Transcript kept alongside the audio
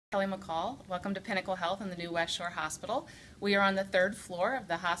McCall. Welcome to Pinnacle Health in the new West Shore Hospital. We are on the 3rd floor of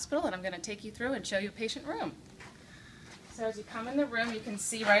the hospital, and I'm going to take you through and show you a patient room. So as you come in the room, you can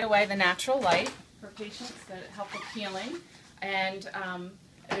see right away the natural light for patients that help with healing. And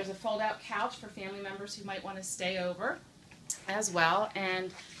there's a fold-out couch for family members who might want to stay over as well.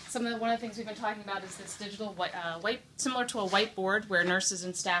 And one of the things we've been talking about is this digital similar to a whiteboard where nurses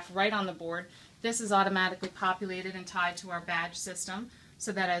and staff write on the board. This is automatically populated and tied to our badge system,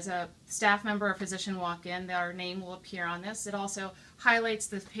 so that as a staff member or physician walk in, their name will appear on this. It also highlights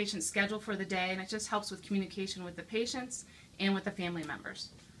the patient's schedule for the day, and it just helps with communication with the patients and with the family members.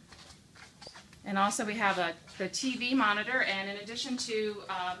 And also we have the TV monitor, and in addition to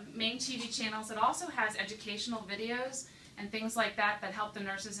main TV channels, it also has educational videos and things like that that help the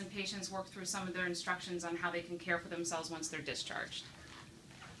nurses and patients work through some of their instructions on how they can care for themselves once they're discharged.